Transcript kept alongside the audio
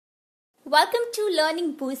Welcome to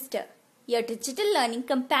Learning Booster, your digital learning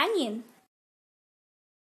companion.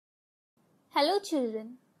 Hello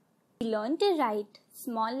children. We learn to write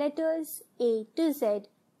small letters A to Z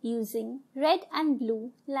using red and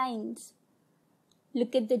blue lines.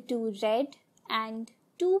 Look at the two red and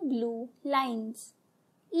two blue lines.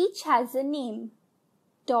 Each has a name: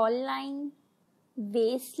 tall line,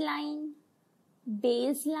 waistline,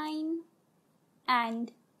 baseline,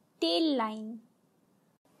 and tail line.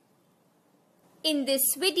 In this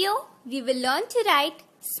video, we will learn to write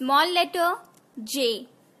small letter J.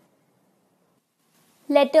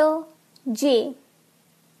 Letter J.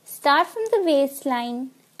 Start from the waistline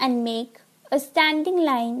and make a standing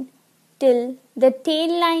line till the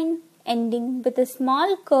tail line ending with a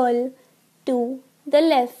small curl to the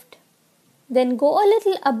left. Then go a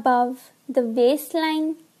little above the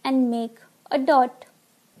waistline and make a dot.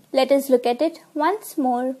 Let us look at it once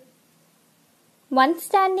more. One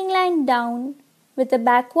standing line down with a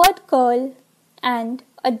backward curl and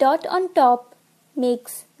a dot on top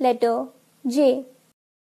makes letter J.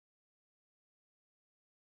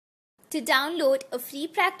 To download a free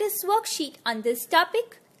practice worksheet on this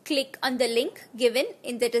topic, click on the link given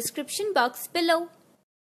in the description box below.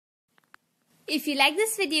 If you like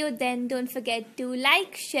this video, then don't forget to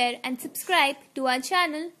like, share and subscribe to our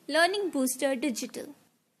channel Learning Booster Digital.